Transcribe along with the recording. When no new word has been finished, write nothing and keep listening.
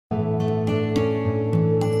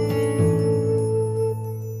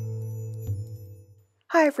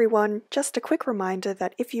Hi everyone, just a quick reminder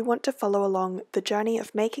that if you want to follow along the journey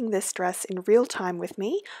of making this dress in real time with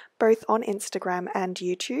me, both on Instagram and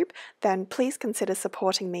YouTube, then please consider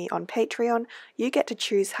supporting me on Patreon. You get to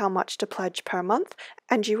choose how much to pledge per month,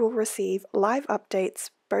 and you will receive live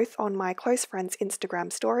updates both on my close friends'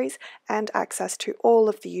 Instagram stories and access to all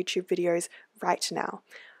of the YouTube videos right now.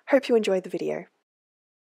 Hope you enjoyed the video.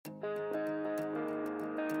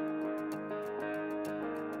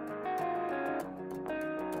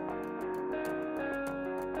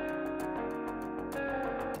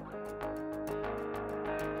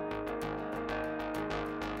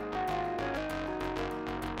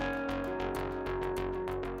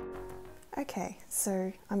 Okay,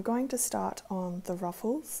 so I'm going to start on the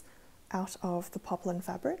ruffles out of the poplin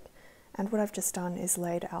fabric, and what I've just done is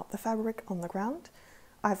laid out the fabric on the ground.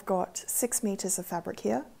 I've got 6 meters of fabric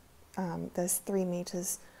here. There's 3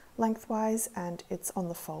 meters lengthwise and it's on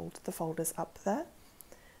the fold. The fold is up there.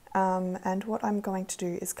 And what I'm going to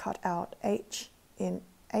do is cut out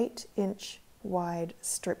 8-inch wide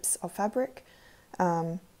strips of fabric.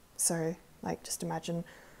 So like just imagine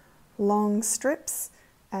long strips,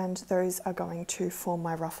 and those are going to form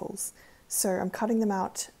my ruffles. So I'm cutting them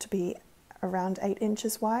out to be around 8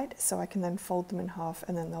 inches wide, so I can then fold them in half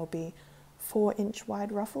and then they'll be 4-inch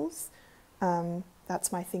wide ruffles.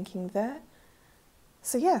 That's my thinking there.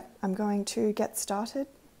 So yeah, I'm going to get started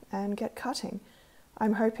and get cutting.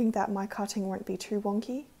 I'm hoping that my cutting won't be too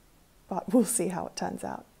wonky, but we'll see how it turns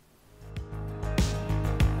out.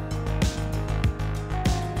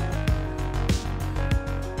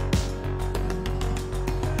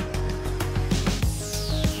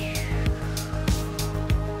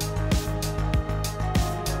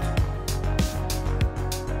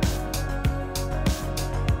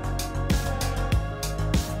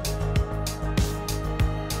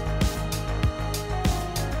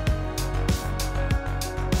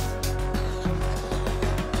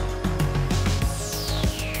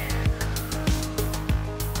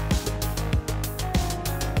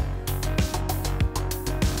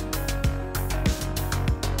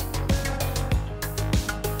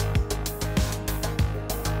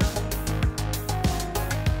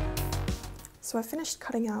 So I finished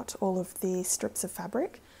cutting out all of the strips of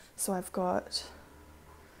fabric. So I've got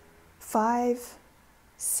 5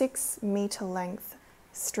 6-meter length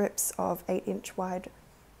strips of 8-inch wide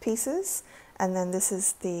pieces, and then this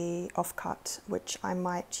is the offcut, which I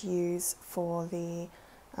might use for the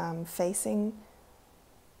facing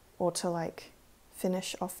or to like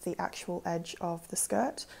finish off the actual edge of the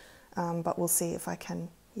skirt, but we'll see if I can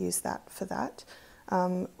use that for that.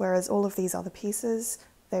 Whereas all of these other pieces,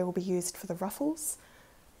 they will be used for the ruffles.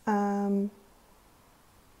 I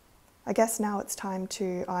guess now it's time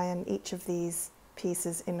to iron each of these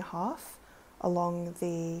pieces in half along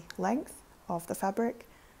the length of the fabric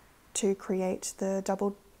to create the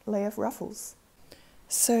double layer of ruffles.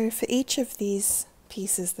 So for each of these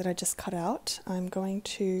pieces that I just cut out, I'm going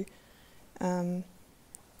to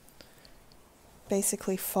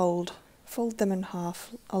basically fold them in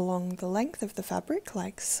half along the length of the fabric,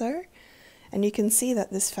 like so. And you can see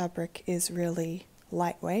that this fabric is really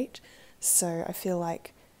lightweight, so I feel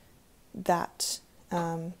like that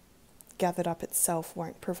gathered up itself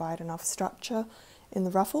won't provide enough structure in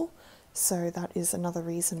the ruffle. So that is another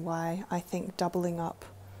reason why I think doubling up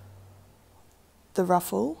the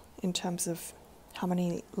ruffle in terms of how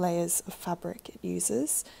many layers of fabric it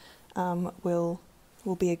uses will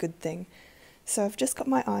be a good thing. So I've just got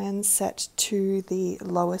my iron set to the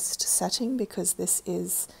lowest setting because this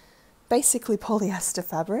is basically polyester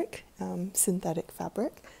fabric, synthetic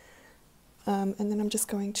fabric, and then I'm just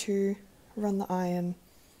going to run the iron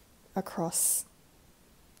across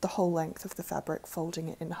the whole length of the fabric, folding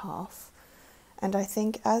it in half. And I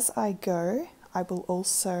think as I go, I will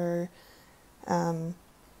also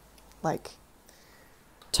like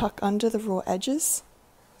tuck under the raw edges.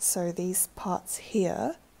 So these parts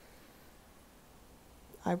here,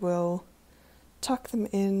 I will tuck them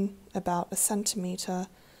in about 1 centimeter,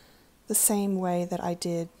 the same way that I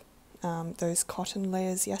did those cotton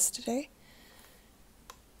layers yesterday,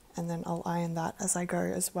 and then I'll iron that as I go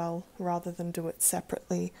as well, rather than do it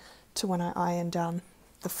separately to when I iron down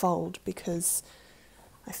the fold, because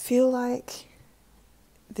I feel like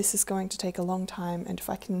this is going to take a long time, and if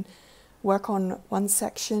I can work on one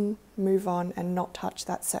section, move on and not touch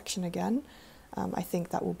that section again, I think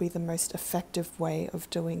that will be the most effective way of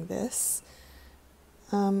doing this.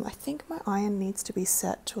 I think my iron needs to be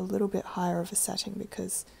set to a little bit higher of a setting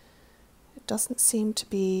because it doesn't seem to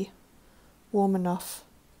be warm enough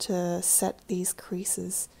to set these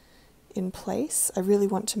creases in place. I really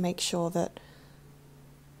want to make sure that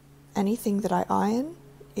anything that I iron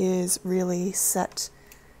is really set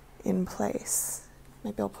in place.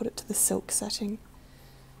 Maybe I'll put it to the silk setting.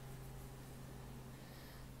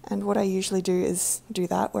 And what I usually do is do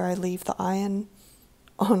that, where I leave the iron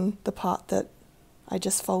on the part that I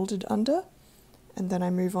just folded under, and then I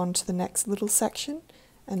move on to the next little section,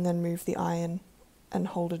 and then move the iron and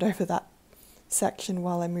hold it over that section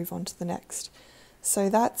while I move on to the next. So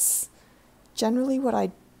that's generally what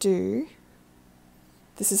I do.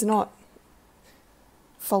 This is not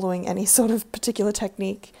following any sort of particular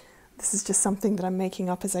technique. This is just something that I'm making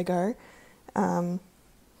up as I go.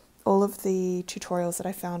 All of the tutorials that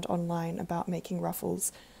I found online about making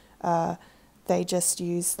ruffles, they just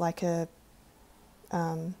use like a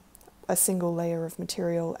single layer of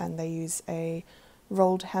material, and they use a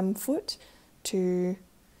rolled hem foot to,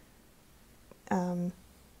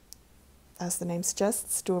 as the name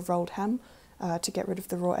suggests, do a rolled hem to get rid of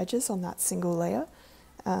the raw edges on that single layer.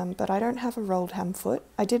 But I don't have a rolled hem foot.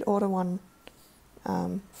 I did order one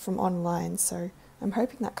from online, so I'm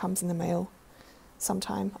hoping that comes in the mail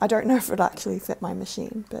sometime. I don't know if it would actually fit my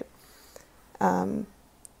machine, but I'm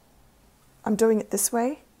doing it this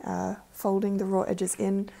way, folding the raw edges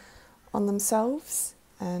in on themselves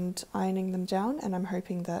and ironing them down, and I'm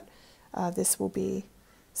hoping that this will be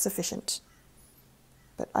sufficient.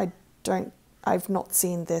 But I've not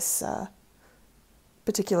seen this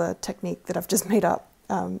particular technique that I've just made up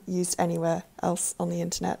used anywhere else on the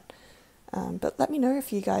internet. But let me know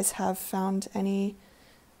if you guys have found anything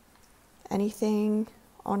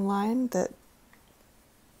online that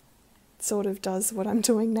sort of does what I'm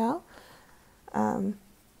doing now.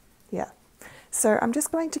 Yeah, so I'm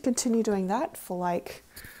just going to continue doing that for like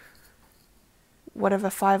whatever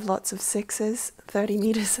 5 lots of 6s, 30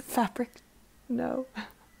 meters of fabric. No.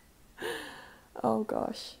 Oh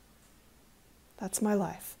gosh, that's my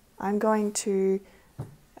life. I'm going to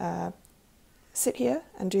sit here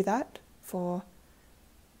and do that for,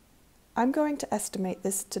 I'm going to estimate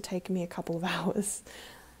this to take me a couple of hours,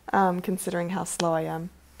 considering how slow I am.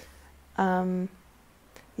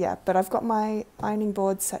 Yeah, but I've got my ironing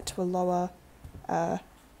board set to a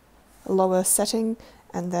lower setting,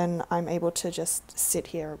 and then I'm able to just sit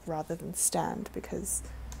here rather than stand, because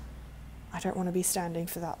I don't want to be standing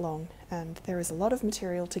for that long, and there is a lot of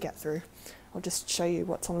material to get through. I'll just show you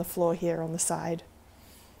what's on the floor here on the side.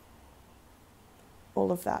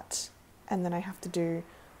 All of that, and then I have to do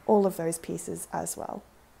all of those pieces as well.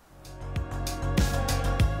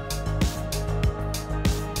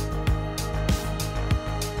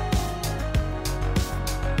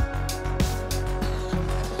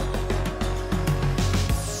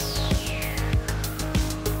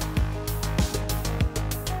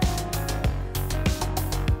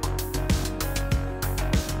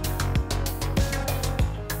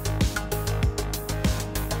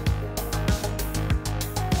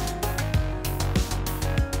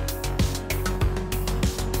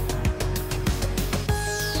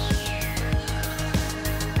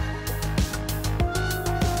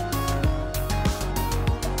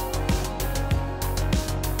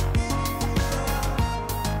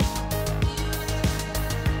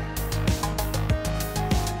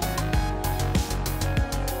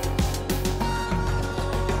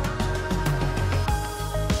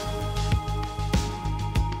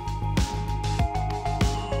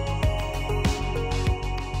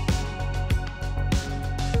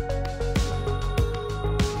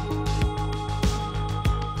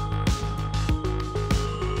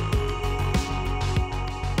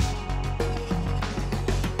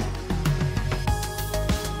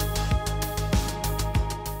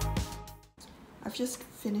 I've just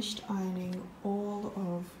finished ironing all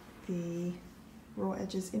of the raw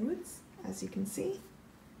edges inwards, as you can see,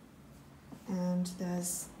 and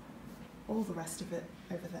there's all the rest of it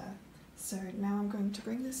over there. So now I'm going to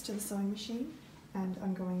bring this to the sewing machine, and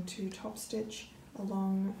I'm going to top stitch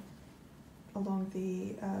along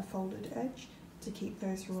the folded edge to keep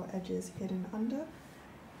those raw edges hidden under,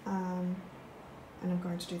 and I'm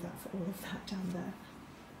going to do that for all of that down there.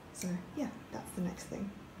 So yeah, that's the next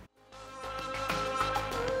thing.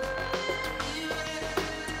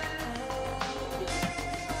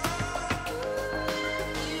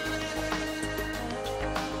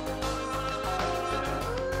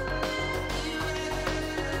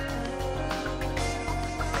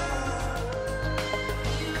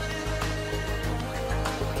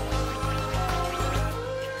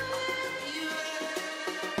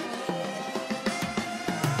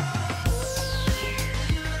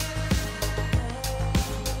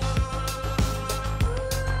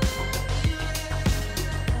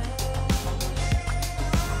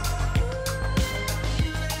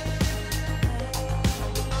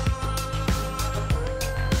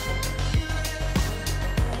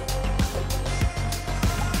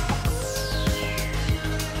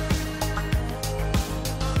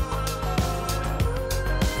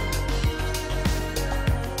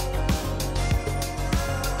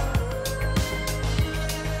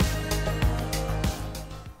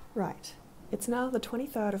 It's now the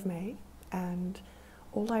 23rd of May, and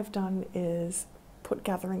all I've done is put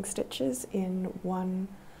gathering stitches in one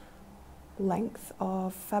length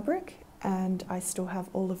of fabric, and I still have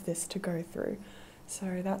all of this to go through.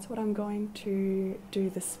 So that's what I'm going to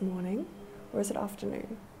do this morning, or is it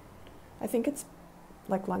afternoon? I think it's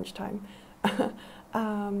like lunchtime.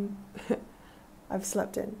 I've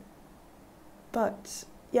slept in. But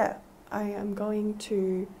yeah, I am going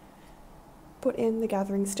to put in the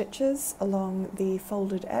gathering stitches along the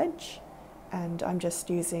folded edge, and I'm just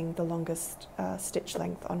using the longest stitch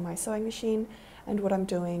length on my sewing machine. And what I'm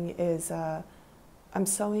doing is I'm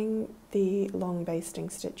sewing the long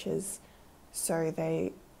basting stitches so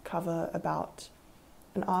they cover about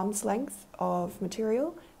an arm's length of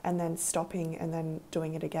material, and then stopping and then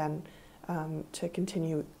doing it again to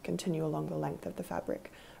continue along the length of the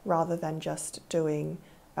fabric, rather than just doing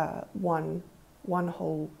one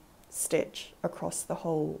whole stitch across the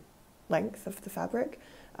whole length of the fabric,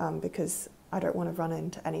 because I don't want to run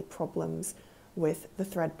into any problems with the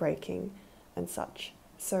thread breaking and such.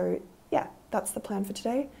 So yeah, that's the plan for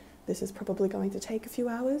today. This is probably going to take a few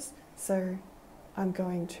hours, so I'm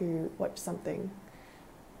going to watch something,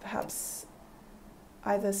 perhaps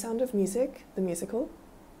either Sound of Music, the musical,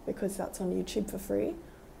 because that's on YouTube for free,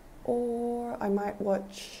 or I might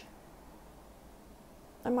watch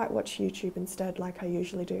YouTube instead, like I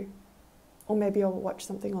usually do. Or maybe I'll watch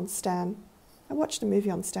something on Stan. I watched a movie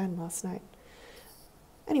on Stan last night.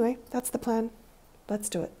 Anyway, that's the plan. Let's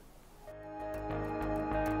do it.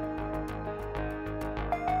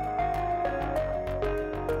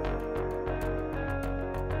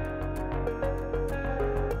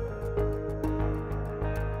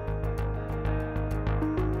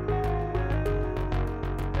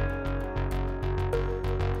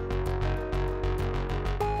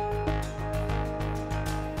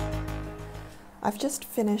 I've just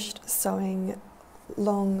finished sewing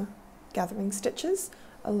long gathering stitches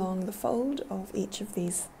along the fold of each of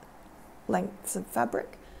these lengths of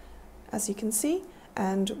fabric, as you can see,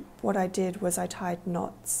 and what I did was I tied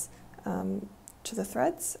knots to the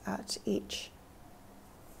threads at each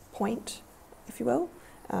point, if you will.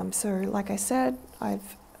 So like I said,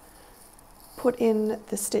 I've put in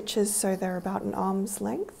the stitches so they're about an arm's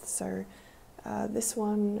length. So this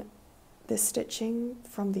stitching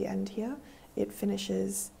from the end here, it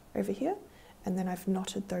finishes over here, and then I've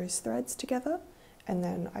knotted those threads together, and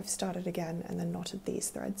then I've started again and then knotted these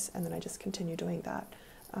threads, and then I just continue doing that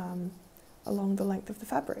along the length of the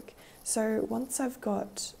fabric. So once I've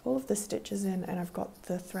got all of the stitches in and I've got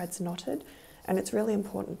the threads knotted, and it's really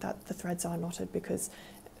important that the threads are knotted, because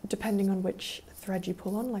depending on which thread you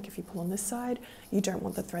pull on, like if you pull on this side, you don't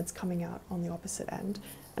want the threads coming out on the opposite end,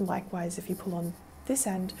 and likewise if you pull on this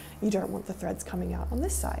end, you don't want the threads coming out on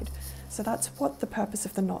this side. So that's what the purpose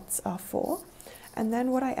of the knots are for. And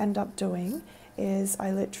then what I end up doing is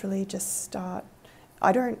I literally just start,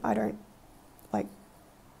 I don't like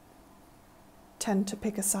tend to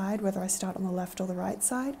pick a side, whether I start on the left or the right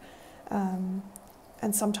side. And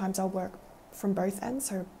sometimes I'll work from both ends,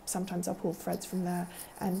 so sometimes I'll pull threads from there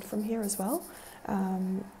and from here as well.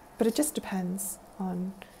 But it just depends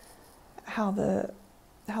on how the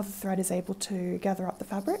thread is able to gather up the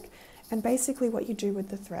fabric. And basically what you do with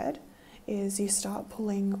the thread is you start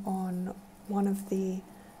pulling on one of the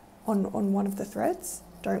threads.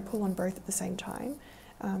 Don't pull on both at the same time.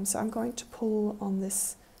 So I'm going to pull on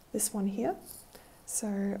this one here. So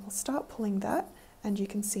I'll start pulling that, and you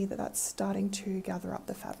can see that that's starting to gather up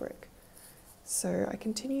the fabric. So I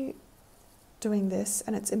continue doing this,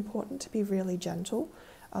 and it's important to be really gentle,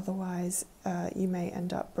 otherwise you may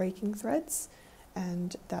end up breaking threads,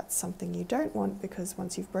 and that's something you don't want, because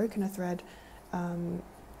once you've broken a thread,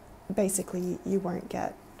 basically you won't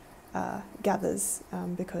get gathers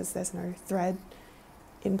because there's no thread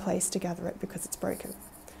in place to gather it because it's broken.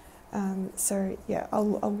 So yeah,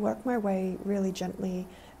 I'll work my way really gently,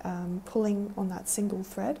 pulling on that single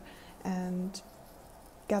thread and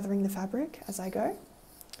gathering the fabric as I go.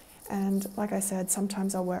 And like I said,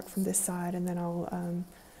 sometimes I'll work from this side and then I'll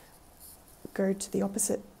go to the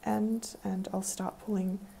opposite end and I'll start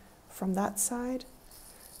pulling from that side.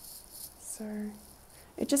 So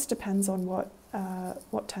it just depends on what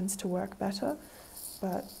tends to work better,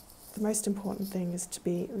 but the most important thing is to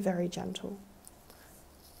be very gentle.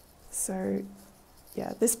 So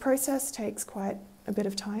yeah, this process takes quite a bit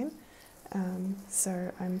of time,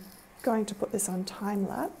 so I'm going to put this on time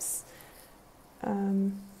lapse.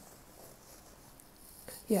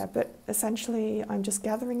 Yeah, but essentially I'm just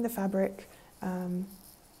gathering the fabric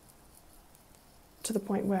to the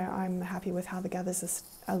point where I'm happy with how the gathers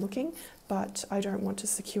are looking, but I don't want to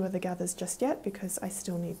secure the gathers just yet because I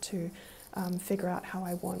still need to figure out how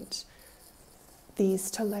I want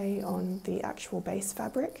these to lay on the actual base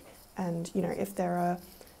fabric. And you know, if there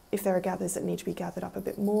are gathers that need to be gathered up a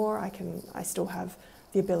bit more, I still have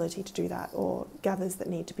the ability to do that, or gathers that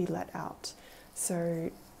need to be let out.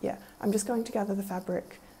 So yeah, I'm just going to gather the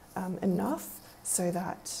fabric enough so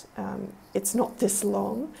that it's not this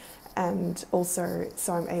long, and also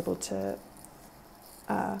so I'm able to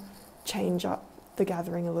change up the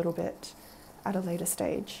gathering a little bit at a later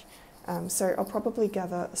stage. So I'll probably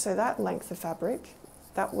gather, so that length of fabric,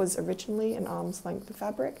 that was originally an arm's length of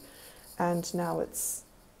fabric, and now it's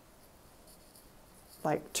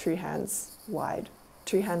like 2 hands wide,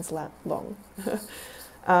 2 hands long.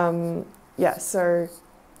 Yeah, so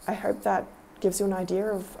I hope that gives you an idea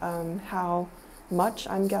of how much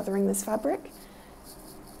I'm gathering this fabric.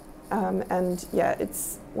 And yeah,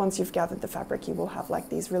 it's once you've gathered the fabric, you will have like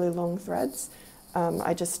these really long threads.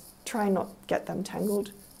 I just try not get them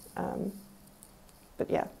tangled. But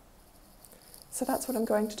yeah, so that's what I'm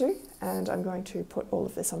going to do, and I'm going to put all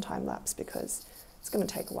of this on time lapse because it's going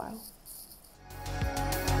to take a while.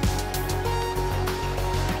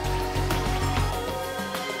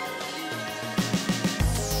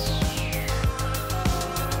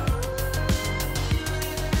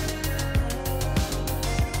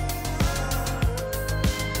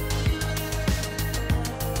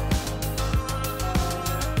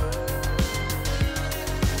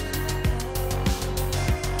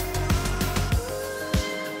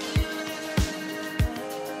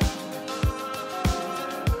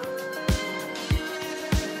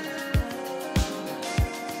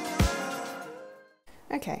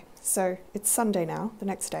 Okay, so it's Sunday now, the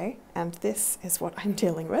next day, and this is what I'm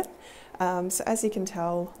dealing with. So as you can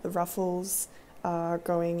tell, the ruffles are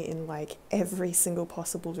going in like every single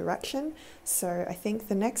possible direction. So I think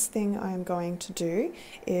the next thing I'm going to do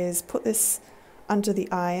is put this under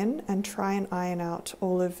the iron and try and iron out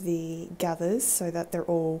all of the gathers so that they're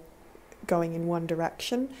all going in one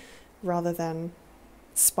direction rather than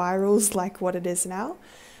spirals like what it is now.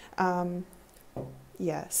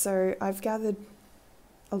 Yeah, so I've gathered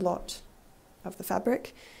a lot of the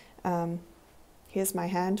fabric. Here's my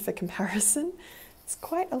hand for comparison. It's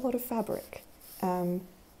quite a lot of fabric. So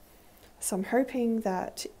I'm hoping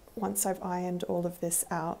that once I've ironed all of this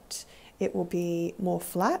out, it will be more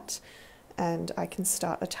flat and I can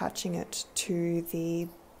start attaching it to the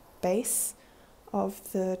base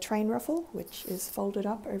of the train ruffle, which is folded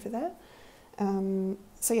up over there.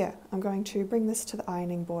 So yeah, I'm going to bring this to the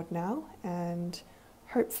ironing board now, and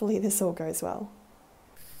hopefully this all goes well.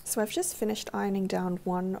 So I've just finished ironing down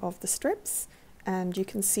one of the strips, and you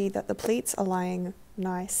can see that the pleats are lying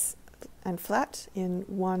nice and flat in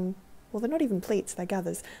one, well, they're not even pleats, they're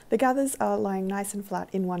gathers. The gathers are lying nice and flat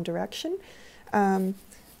in one direction.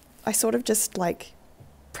 I sort of just like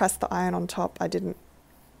pressed the iron on top. I didn't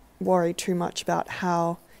worry too much about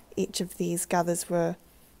how each of these gathers were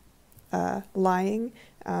lying.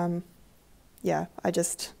 Yeah, I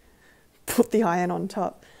just put the iron on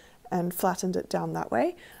top and flattened it down that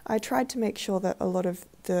way. I tried to make sure that a lot of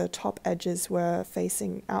the top edges were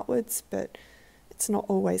facing outwards, but it's not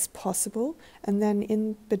always possible. And then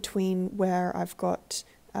in between where I've got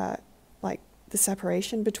like the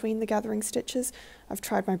separation between the gathering stitches, I've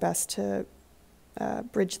tried my best to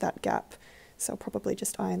bridge that gap. So I'll probably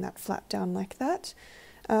just iron that flat down like that.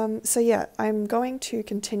 So yeah, I'm going to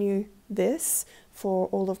continue this for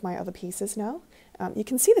all of my other pieces now. You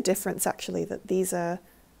can see the difference actually, that these are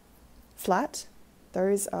flat,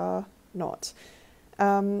 those are not.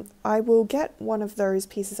 I will get one of those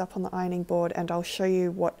pieces up on the ironing board and I'll show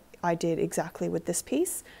you what I did exactly with this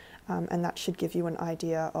piece, and that should give you an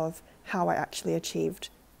idea of how I actually achieved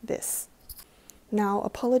this. Now,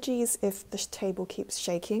 apologies if the table keeps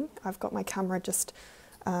shaking. I've got my camera just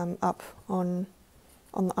up on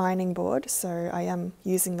the ironing board, so I am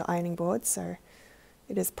using the ironing board, so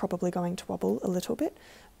it is probably going to wobble a little bit,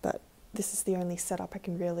 but this is the only setup I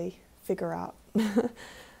can really figure out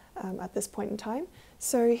at this point in time.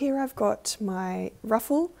 So here I've got my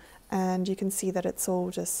ruffle, and you can see that it's all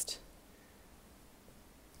just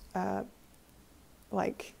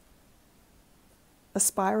like a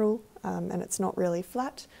spiral, and it's not really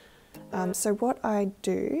flat. So what I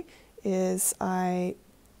do is I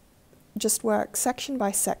just work section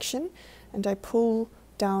by section, and I pull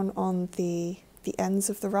down on the ends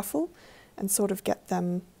of the ruffle and sort of get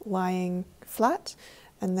them lying flat,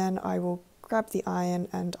 and then I will grab the iron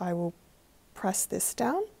and I will press this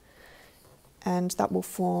down, and that will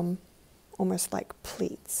form almost like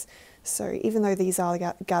pleats. So even though these are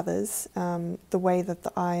gathers, the way that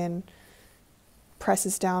the iron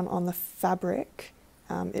presses down on the fabric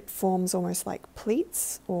it forms almost like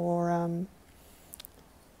pleats or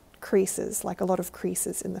creases, like a lot of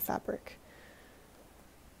creases in the fabric.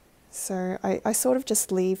 So I sort of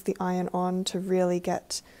just leave the iron on to really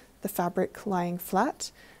get the fabric lying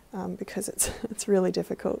flat because it's really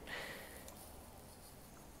difficult.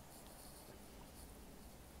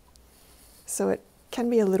 So it can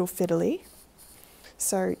be a little fiddly.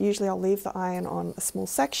 So usually I'll leave the iron on a small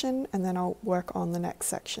section and then I'll work on the next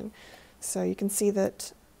section. So you can see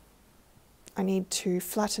that I need to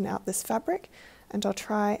flatten out this fabric, and I'll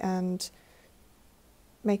try and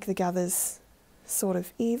make the gathers sort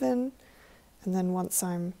of even, and then once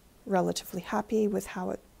I'm relatively happy with how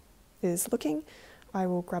it is looking, I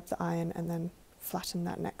will grab the iron and then flatten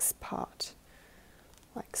that next part,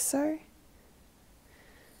 like so.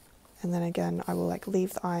 And then again, I will like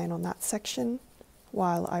leave the iron on that section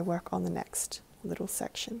while I work on the next little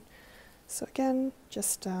section. So again,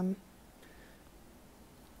 just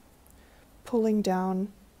pulling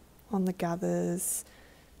down on the gathers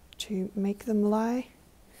to make them lie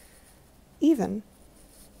even.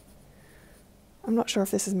 I'm not sure if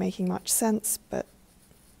this is making much sense, but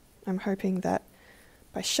I'm hoping that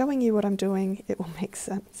by showing you what I'm doing, it will make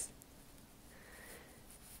sense.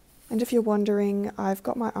 And if you're wondering, I've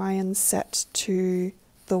got my iron set to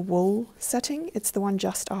the wool setting. It's the one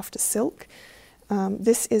just after silk.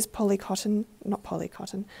 This is polypoplin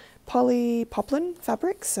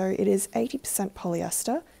fabric, so it is 80%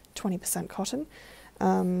 polyester, 20% cotton.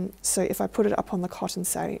 So if I put it up on the cotton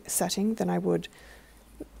setting, then I would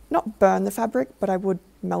not burn the fabric, but I would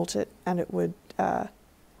melt it, and it would,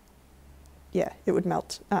 yeah, it would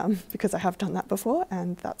melt because I have done that before,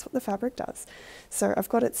 and that's what the fabric does. So I've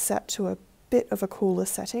got it set to a bit of a cooler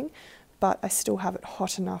setting, but I still have it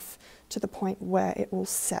hot enough to the point where it will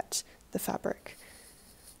set the fabric.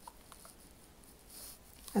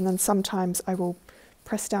 And then sometimes I will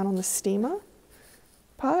press down on the steamer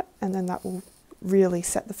part, and then that will really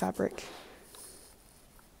set the fabric.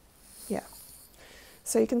 Yeah.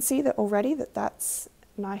 So you can see that already that's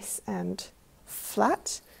nice and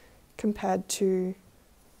flat compared to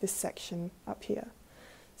this section up here.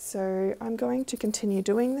 So I'm going to continue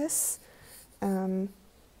doing this.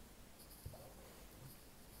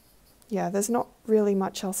 Yeah, there's not really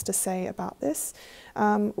much else to say about this.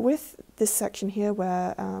 With this section here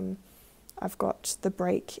where I've got the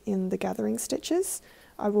break in the gathering stitches,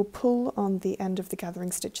 I will pull on the end of the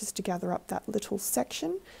gathering stitches to gather up that little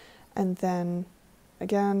section, and then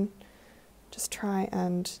again just try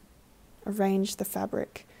and arrange the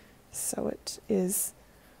fabric so it is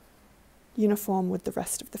uniform with the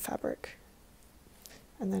rest of the fabric,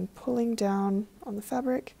 and then pulling down on the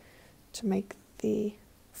fabric to make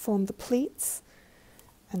form the pleats,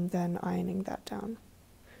 and then ironing that down.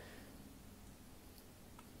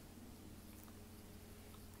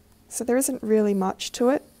 So there isn't really much to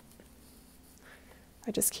it.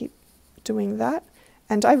 I just keep doing that,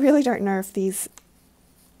 and I really don't know if these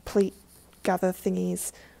pleat gather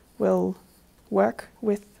thingies will work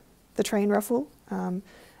with the train ruffle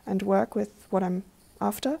and work with what I'm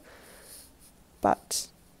after, but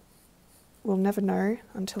we'll never know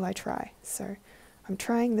until I try. So I'm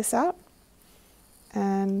trying this out,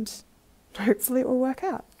 and hopefully it will work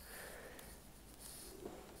out.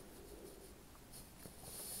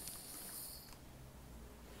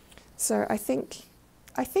 So I think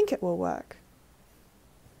it will work.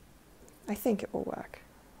 I think it will work.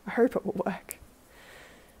 I hope it will work.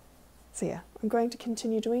 So yeah, I'm going to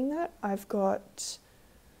continue doing that. I've got,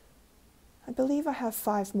 I believe I have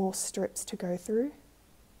 5 more strips to go through.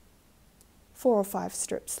 4 or 5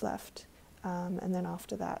 strips left. And then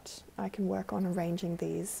after that, I can work on arranging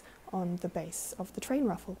these on the base of the train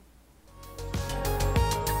ruffle.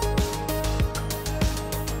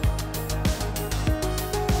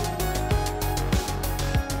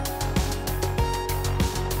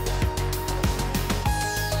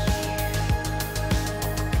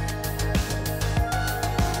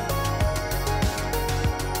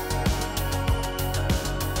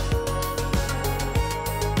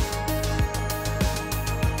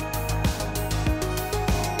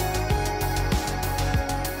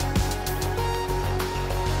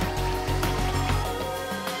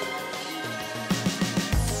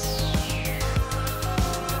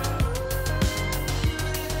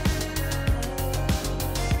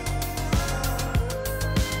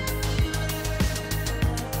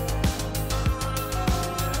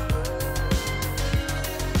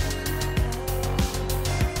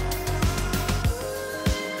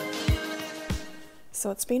 So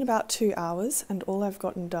it's been about 2 hours, and all I've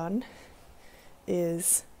gotten done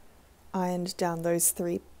is ironed down those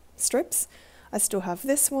 3 strips. I still have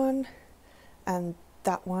this one and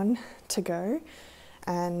that one to go,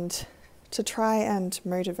 and to try and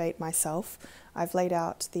motivate myself, I've laid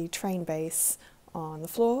out the train base on the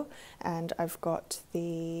floor, and I've got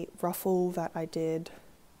the ruffle that I did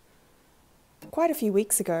quite a few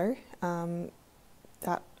weeks ago,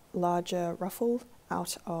 that larger ruffle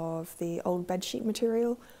out of the old bedsheet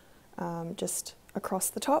material, just across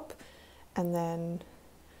the top. And then,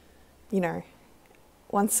 you know,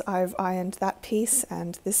 once I've ironed that piece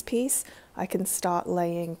and this piece, I can start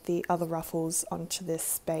laying the other ruffles onto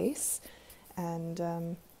this base,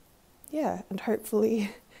 and yeah, and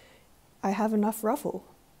hopefully I have enough ruffle.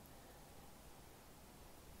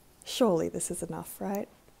 Surely this is enough, right?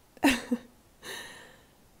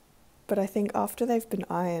 But I think after they've been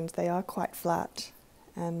ironed, they are quite flat,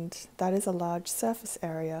 and that is a large surface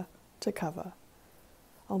area to cover.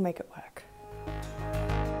 I'll make it work.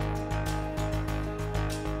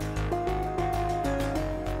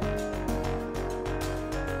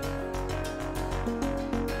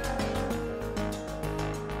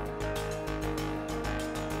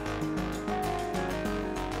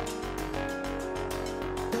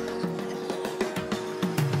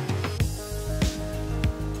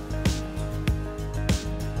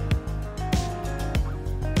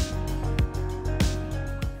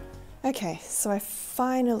 Okay, so I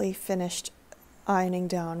finally finished ironing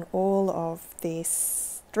down all of these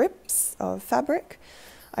strips of fabric.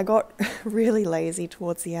 I got really lazy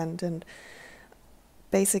towards the end, and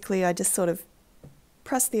basically I just sort of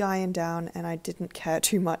pressed the iron down, and I didn't care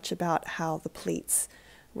too much about how the pleats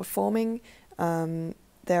were forming. There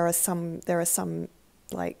are some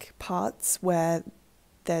like parts where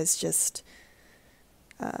there's just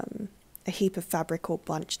a heap of fabric all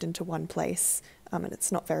bunched into one place, and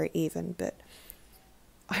it's not very even, but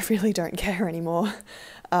I really don't care anymore.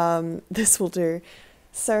 This will do.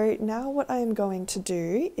 So now what I am going to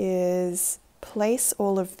do is place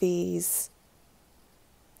all of these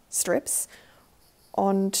strips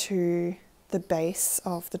onto the base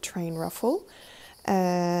of the train ruffle,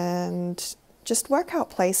 and just work out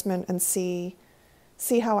placement and see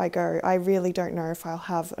how I go. I really don't know if I'll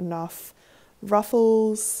have enough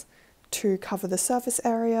ruffles to cover the surface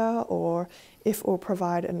area, or if it will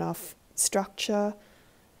provide enough structure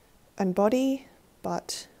and body,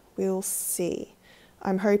 but we'll see.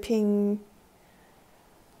 I'm hoping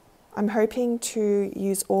to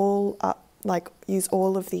use all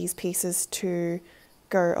of these pieces to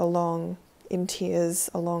go along in tiers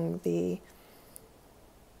along the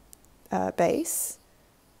base.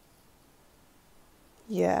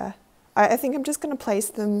 Yeah, I think I'm just going to place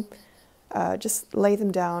them, just lay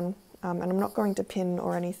them down, and I'm not going to pin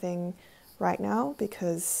or anything right now,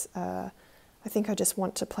 because I think I just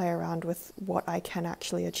want to play around with what I can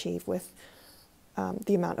actually achieve with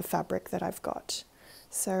the amount of fabric that I've got.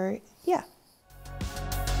 So yeah.